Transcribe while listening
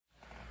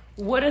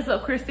What is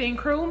up, Christine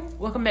crew?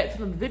 Welcome back to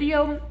the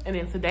video. And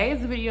in today's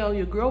video,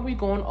 your girl will be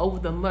going over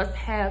the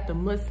must-have, the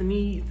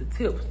must-needs, the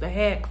tips, the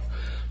hacks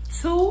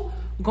to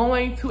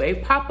going to a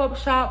pop-up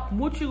shop,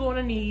 what you're going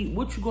to need,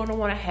 what you're going to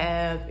want to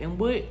have, and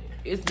what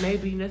is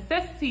maybe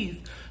necessities.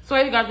 So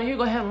if you guys are here,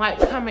 go ahead and like,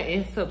 comment,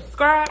 and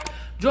subscribe.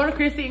 Join the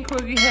Christine crew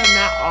if you have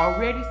not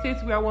already,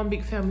 since we are one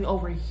big family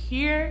over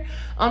here.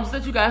 So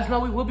that you guys know,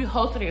 we will be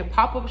hosting a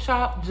pop-up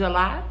shop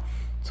July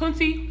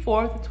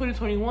 24th,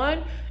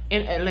 2021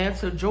 in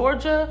Atlanta,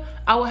 Georgia.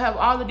 I will have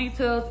all the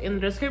details in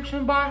the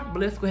description bar, but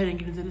let's go ahead and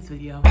get into this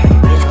video.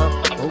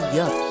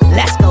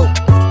 Let's go.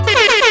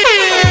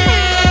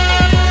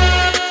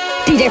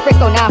 DJ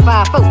Frisco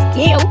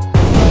 954,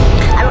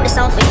 I wrote a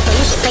song for you, so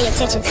you should pay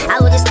attention. I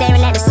was just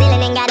staring at the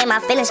ceiling and got in my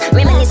feelings,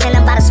 reminiscing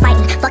about us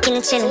fighting, fucking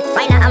and chilling.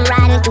 Right now I'm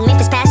riding through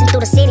Memphis, passing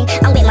through the city.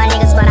 I'm with my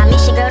niggas, but I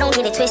miss you, girl, don't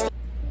get it twisted.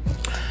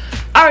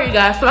 Alright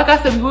guys, so like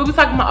I said, we will be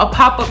talking about a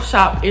pop-up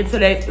shop in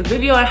today's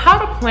video and how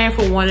to plan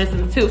for one and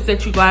some tips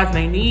that you guys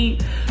may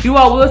need. You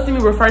all will see me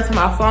refer to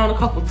my phone a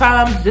couple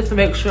times just to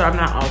make sure I'm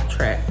not off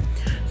track.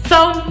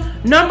 So,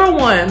 number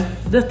one,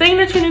 the thing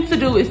that you need to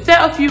do is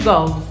set a few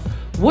goals.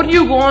 What are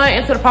you going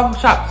into the pop-up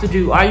shop to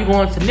do? Are you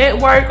going to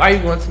network? Are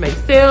you going to make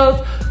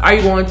sales? Are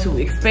you going to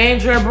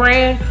expand your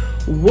brand?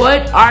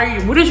 What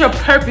is your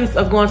purpose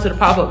of going to the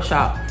pop-up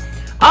shop?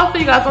 Also,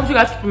 you guys, I want you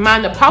guys to keep in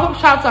mind that pop-up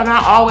shops are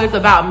not always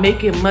about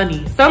making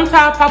money.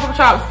 Sometimes pop-up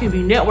shops can be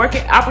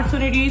networking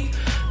opportunities,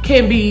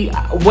 can be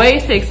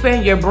ways to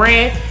expand your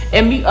brand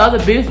and meet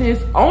other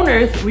business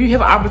owners where you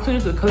have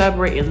opportunities to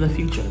collaborate in the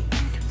future.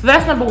 So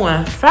that's number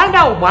one. Find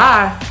out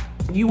why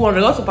you want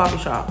to go to a pop-up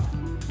shop.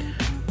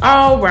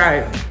 All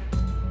right.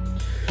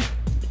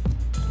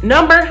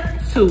 Number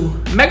two,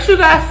 make sure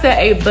you guys set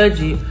a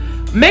budget.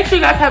 Make sure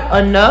you guys have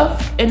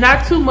enough and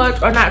not too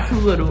much or not too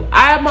little.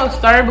 I am a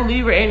stern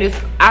believer in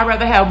this. I'd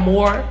rather have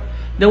more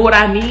than what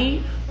I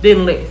need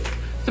than less.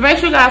 So make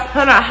sure you guys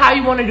plan out how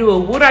you want to do it.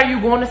 What are you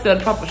going to sell at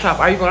the pop-up shop?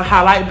 Are you going to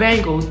highlight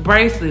bangles,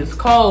 bracelets,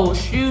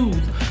 clothes,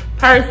 shoes,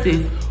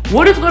 purses?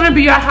 What is going to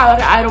be your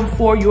highlighted item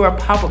for your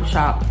pop-up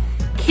shop?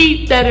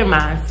 Keep that in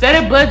mind.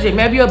 Set a budget.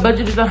 Maybe your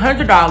budget is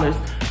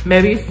 $100.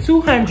 Maybe it's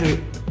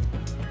 $200.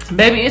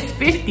 Maybe it's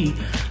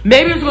 $50.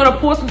 Maybe it's going to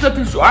pull some stuff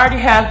that you already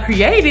have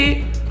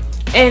created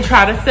and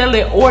try to sell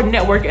it or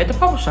network at the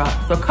pop-up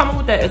shop. So come up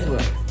with that as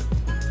well.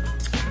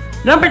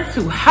 Number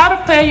two, how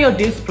to plan your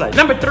display.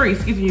 Number three,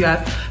 excuse me, you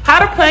guys. How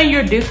to plan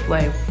your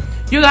display.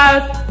 You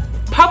guys,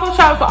 pop-up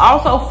shops are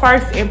also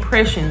first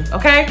impressions,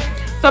 okay?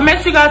 So make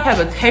sure you guys have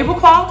a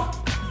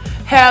tablecloth,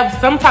 have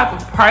some type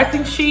of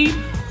pricing sheet.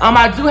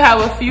 I do have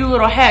a few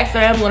little hacks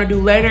that I'm gonna do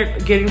later,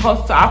 getting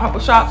closer to our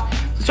pop-up shops,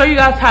 to show you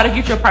guys how to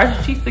get your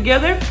pricing sheets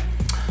together.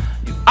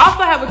 You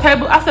also have a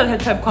table, I said I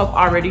had a tablecloth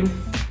already.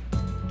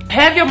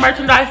 Have your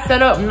merchandise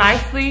set up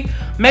nicely.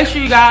 Make sure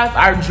you guys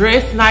are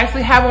dressed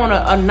nicely. Have on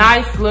a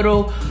nice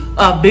little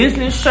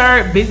business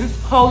shirt, business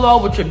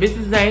polo with your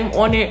business name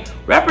on it.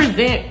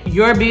 Represent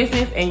your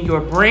business and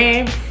your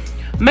brand.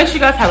 Make sure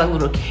you guys have like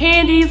little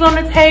candies on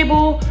the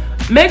table.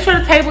 Make sure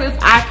the table is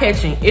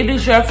eye-catching. It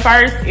is your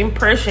first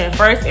impression.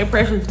 First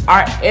impressions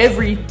are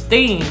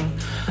everything.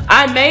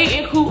 I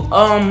may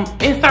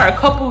insert a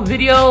couple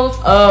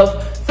videos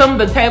of some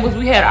of the tables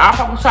we had at our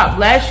pop-up shop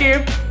last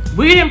year.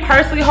 We didn't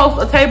personally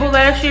host a table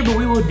last year, but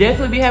we will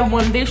definitely be having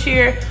one this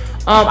year.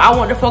 I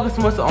want to focus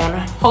more on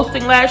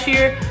hosting last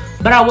year,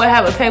 but I will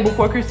have a table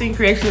for Christine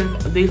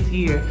Creations this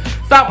year.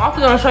 So I'm also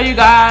going to show you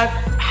guys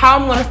how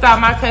I'm going to style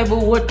my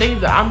table, what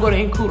things that I'm going to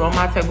include on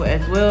my table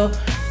as well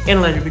in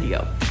a later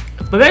video.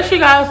 But make sure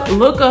you guys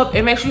look up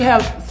and make sure you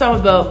have some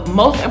of the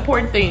most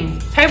important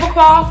things.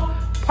 Tablecloth,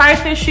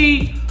 pricing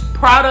sheet,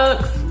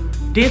 products,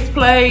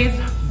 displays,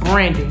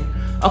 branding.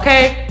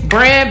 Okay,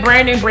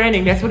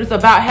 branding. That's what it's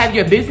about. Have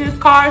your business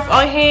cards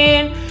on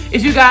hand.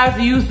 If you guys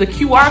use the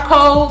QR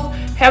codes,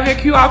 have your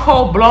QR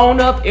code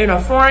blown up in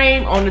a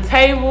frame on the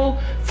table.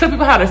 Tell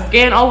people how to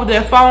scan over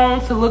their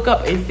phone to look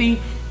up and see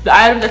the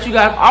items that you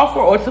guys offer,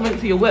 or to link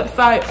to your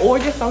website or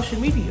your social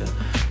media.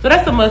 So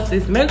that's a must.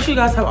 Make sure you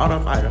guys have all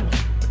those items.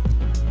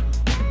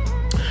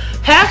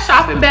 Have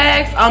shopping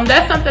bags.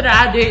 That's something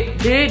that I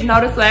did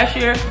notice last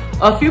year.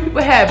 A few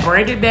people had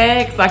branded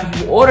bags. Like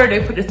if you order,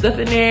 they put the stuff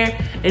in there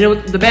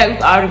and the bag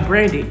was already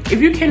branded.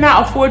 If you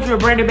cannot afford your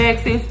branded bag,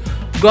 sis,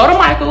 go to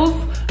Michael's,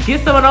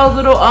 get some of those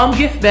little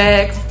gift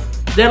bags.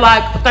 They're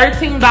like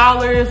 $13.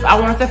 I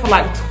want to say for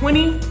like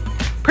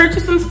 $20.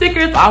 Purchase some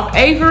stickers off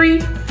Avery.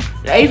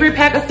 The Avery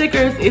pack of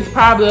stickers is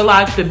probably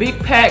like the big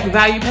pack,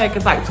 value pack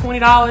is like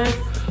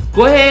 $20.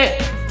 Go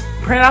ahead,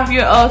 print off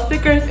your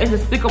stickers and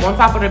just stick them on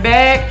top of the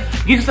bag.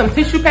 Get you some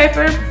tissue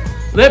paper.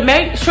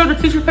 Make sure the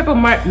tissue paper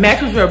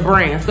matches your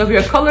brand. So if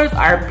your colors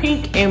are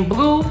pink and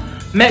blue,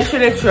 make sure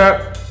that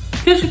your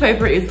tissue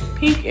paper is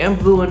pink and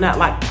blue and not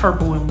like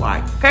purple and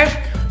white,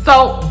 okay?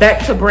 So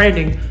back to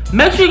branding.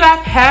 Make sure you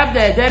guys have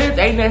that. That is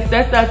a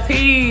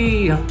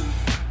necessity.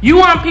 You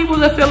want people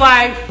to feel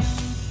like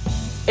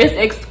it's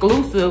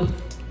exclusive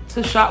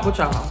to shop with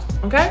y'all,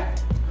 okay?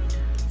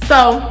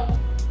 So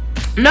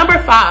number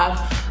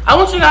 5, I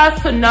want you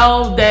guys to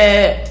know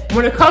that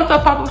when it comes to a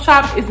pop-up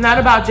shop, it's not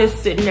about just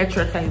sitting at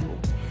your table.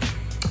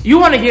 You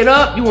want to get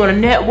up, you want to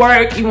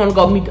network, you want to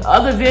go meet the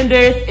other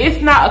vendors.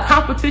 It's not a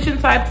competition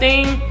type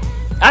thing.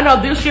 I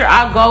know this year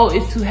our goal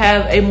is to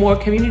have a more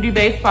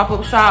community-based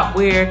pop-up shop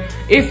where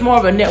it's more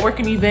of a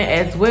networking event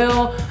as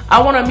well.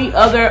 I want to meet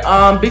other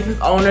business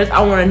owners.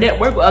 I want to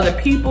network with other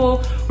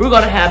people. We're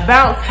going to have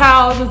bounce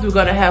houses. We're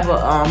going to have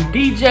a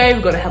DJ.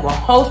 We're going to have a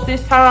host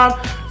this time.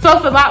 So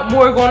it's a lot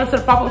more going into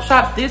the pop-up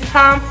shop this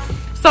time.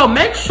 So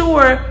make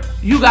sure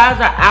you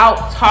guys are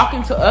out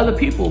talking to other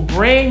people.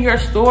 Bring your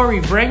story.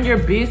 Bring your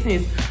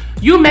business.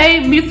 You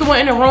may meet someone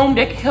in the room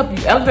that can help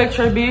you elevate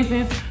your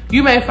business.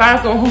 You may find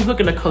someone who's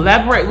looking to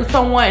collaborate with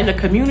someone in the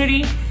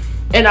community.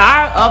 And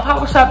our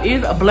pop-up shop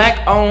is a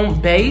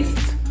Black-owned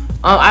based.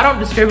 I don't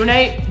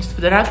discriminate, just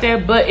put that out there,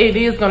 but it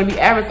is going to be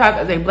advertised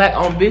as a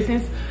Black-owned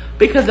business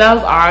because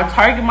those are our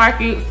target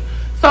markets.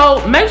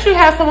 So make sure you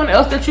have someone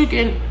else that you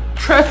can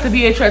trust to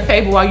be at your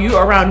table while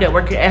you're around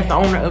networking as the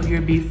owner of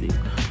your business.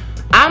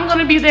 I'm going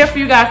to be there for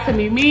you guys to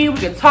meet me. We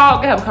can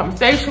talk, have a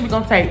conversation. We're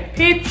going to take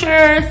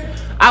pictures.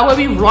 I will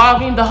be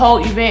vlogging the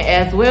whole event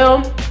as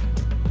well.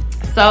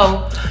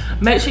 So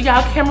make sure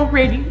y'all camera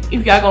ready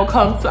if y'all gonna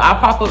come to our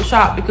pop-up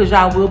shop because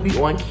y'all will be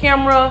on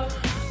camera.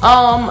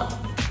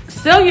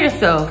 Sell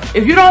yourself.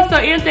 If you don't sell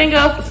anything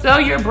else,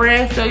 sell your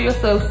brand, sell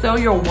yourself, sell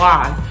your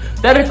why.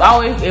 That is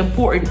always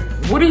important.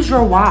 What is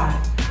your why?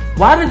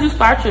 Why did you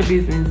start your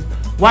business?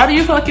 Why do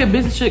you feel like your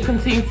business should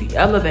continue to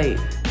elevate?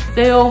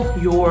 Sell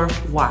your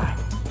why.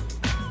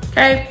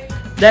 Okay,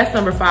 that's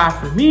number 5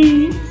 for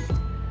me.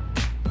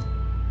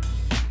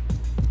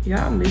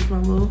 Y'all miss my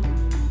little.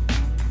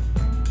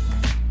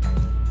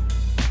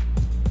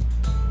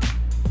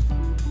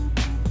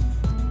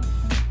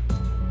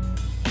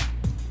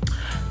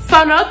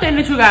 So another thing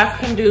that you guys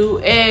can do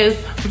is,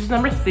 which is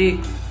number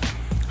 6,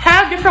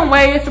 have different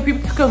ways for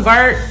people to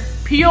convert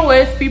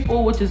POS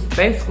people, which is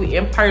basically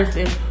in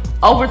person,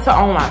 over to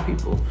online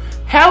people.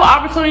 Have an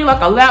opportunity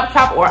like a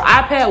laptop or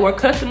iPad where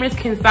customers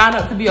can sign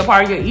up to be a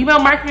part of your email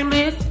marketing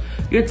list,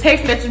 your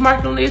text message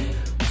marketing list,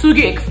 to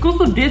get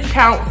exclusive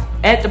discounts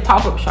at the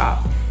pop-up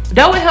shop.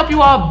 That will help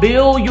you all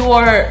build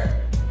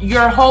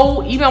your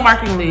whole email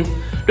marketing list.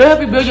 They'll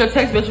help you build your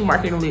text message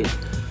marketing list.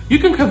 You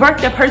can convert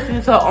that person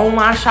into an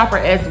online shopper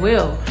as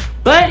well.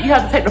 But you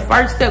have to take the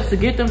first steps to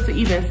get them to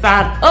even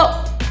sign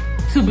up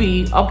to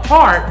be a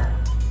part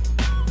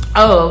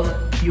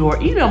of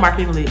your email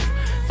marketing list.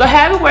 So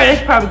have it where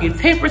they probably get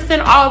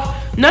 10%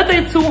 off.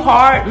 Nothing too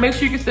hard. Make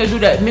sure you can still do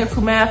that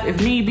mental math if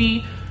need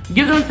be.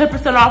 Give them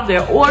 10% off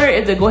their order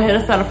if they go ahead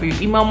and sign up for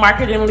your email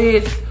marketing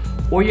list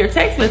or your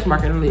text list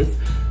marketing list.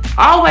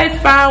 Always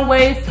find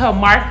ways to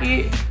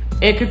market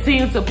and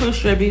continue to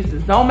push your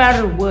business, no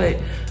matter what.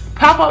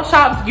 Pop-up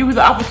shops give you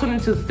the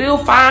opportunity to still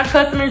find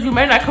customers. You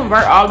may not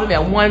convert all of them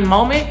at one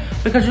moment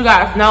because you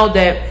guys know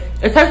that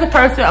it takes a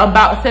person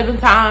about 7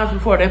 times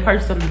before they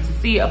purchase something to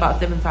see it about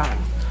 7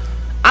 times.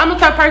 I'm the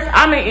type of person,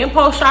 I'm an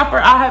impulse shopper.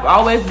 I have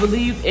always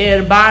believed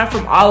in buying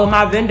from all of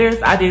my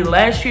vendors. I did it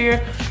last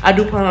year. I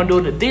do plan on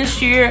doing it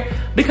this year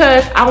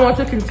because I want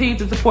to continue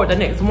to support the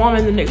next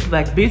woman, the next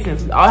Black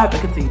business. We all have to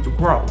continue to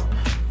grow.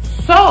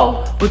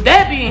 So with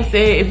that being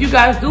said, if you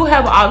guys do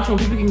have an option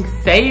where people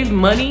can save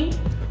money,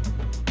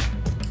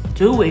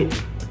 do it.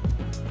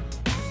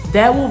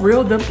 That will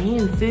reel them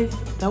in, sis.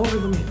 That will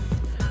reel them in.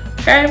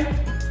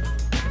 Okay?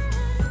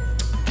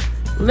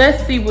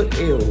 Let's see what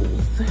else.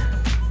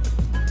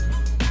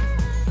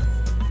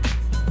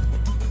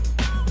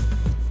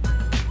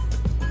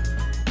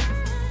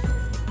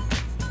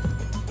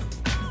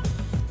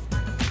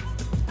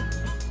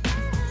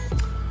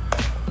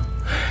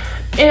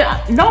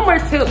 And no more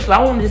tips, but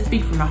I want to just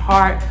speak from the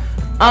heart.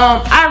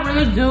 I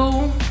really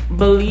do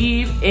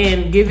believe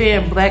in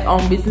giving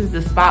Black-owned businesses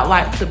the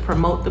spotlight to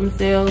promote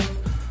themselves.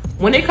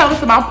 When it comes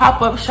to my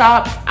pop-up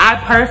shops, I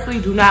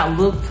personally do not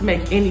look to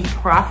make any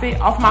profit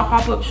off my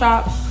pop-up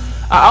shops.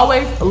 I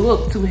always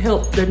look to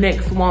help the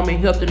next woman,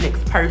 help the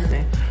next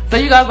person. So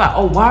you guys are like,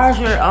 oh, why is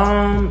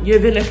your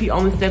vendor fee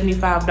only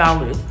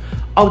 $75?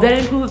 Oh, that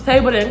includes a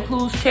table, that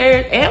includes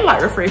chairs and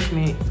light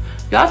refreshments.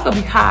 Y'all gonna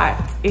be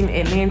hot in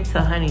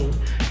Atlanta, honey,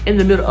 in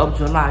the middle of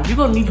July. You're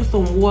gonna need you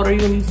some water, you're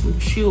gonna need some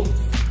chips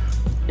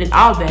and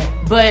all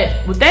that.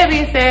 But with that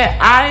being said,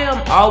 I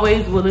am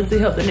always willing to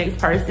help the next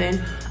person.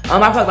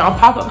 I feel like my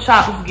pop-up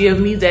shops give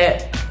me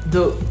that,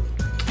 the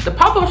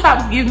pop-up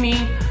shops give me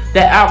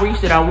that outreach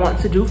that I want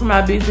to do for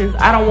my business.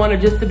 I don't want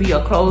it just to be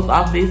a closed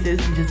off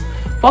business and just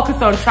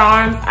focus on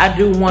charms. I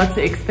do want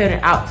to expand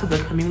it out to the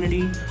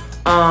community.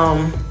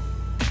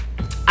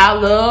 I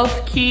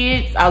love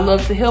kids. I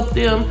love to help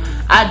them.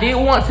 I did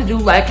want to do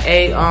like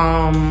a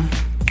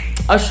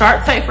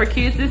Shark Tank for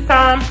kids this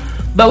time,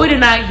 but we did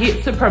not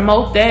get to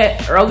promote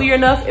that early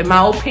enough, in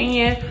my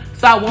opinion.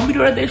 So I won't be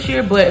doing it this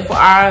year, but for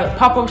our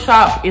pop-up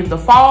shop in the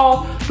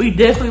fall, we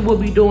definitely will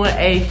be doing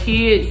a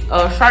kids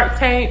Shark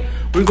Tank.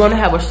 We're going to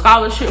have a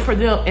scholarship for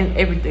them and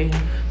everything.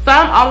 So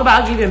I'm all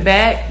about giving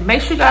back.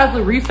 Make sure you guys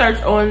do research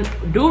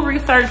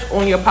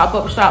on your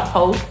pop-up shop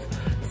posts.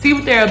 See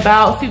what they're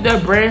about, see what their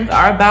brands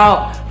are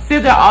about. See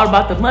if they're all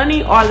about the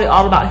money or are they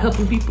all about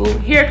helping people.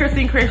 Here at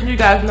Christine Creations, you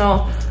guys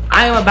know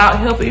I am about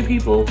helping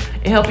people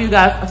and helping you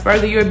guys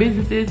further your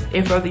businesses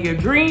and further your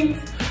dreams.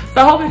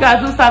 So I hope you guys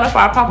do sign up for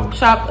our pop-up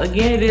shop.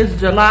 Again, it is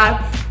July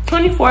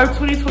 24th,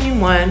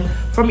 2021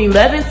 from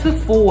 11 to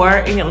 4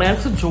 in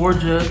Atlanta,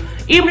 Georgia.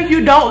 Even if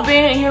you don't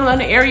vend in your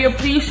Atlanta area,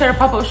 please share the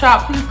pop-up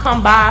shop. Please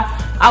come by.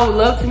 I would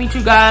love to meet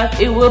you guys.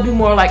 It will be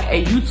more like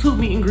a YouTube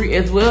meet and greet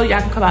as well.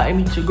 Y'all can come out and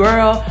meet your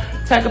girl,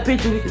 take a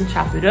picture, we can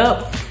chop it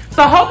up.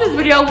 So I hope this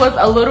video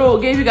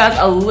was gave you guys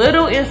a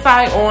little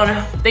insight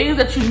on things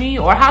that you need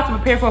or how to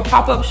prepare for a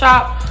pop-up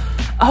shop.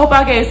 I hope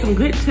I gave some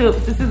good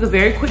tips. This is a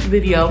very quick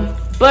video,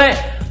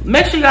 but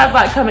make sure you guys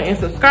like, comment, and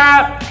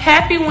subscribe.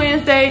 Happy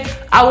Wednesday.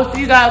 I will see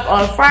you guys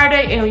on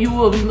Friday, and you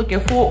will be looking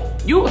for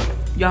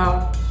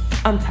y'all.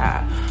 I'm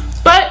tired,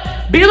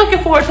 but be looking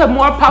forward to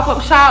more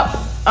pop-up shop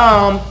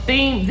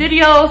themed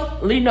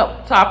videos leading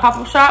up to our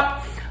pop-up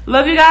shop.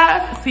 Love you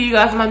guys. See you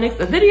guys in my next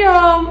video.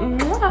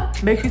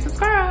 Mwah. Make sure you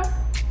subscribe.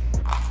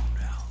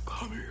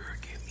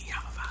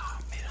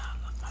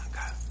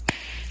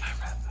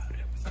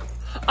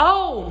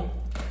 Oh,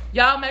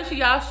 y'all make sure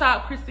y'all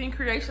shop Christine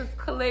Creations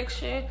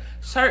collection.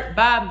 Shirt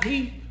by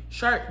me,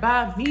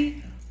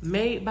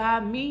 made by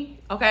me.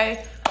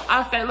 Okay,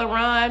 I Saint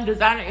Laurent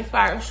designer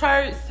inspired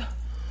shirts.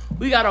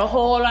 We got a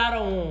whole lot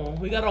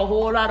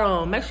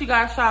on. Make sure you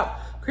guys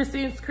shop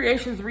Christine's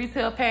Creations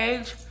retail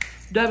page.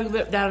 Double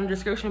lip down in the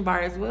description bar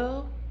as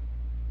well.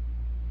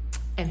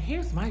 And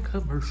here's my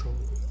commercial.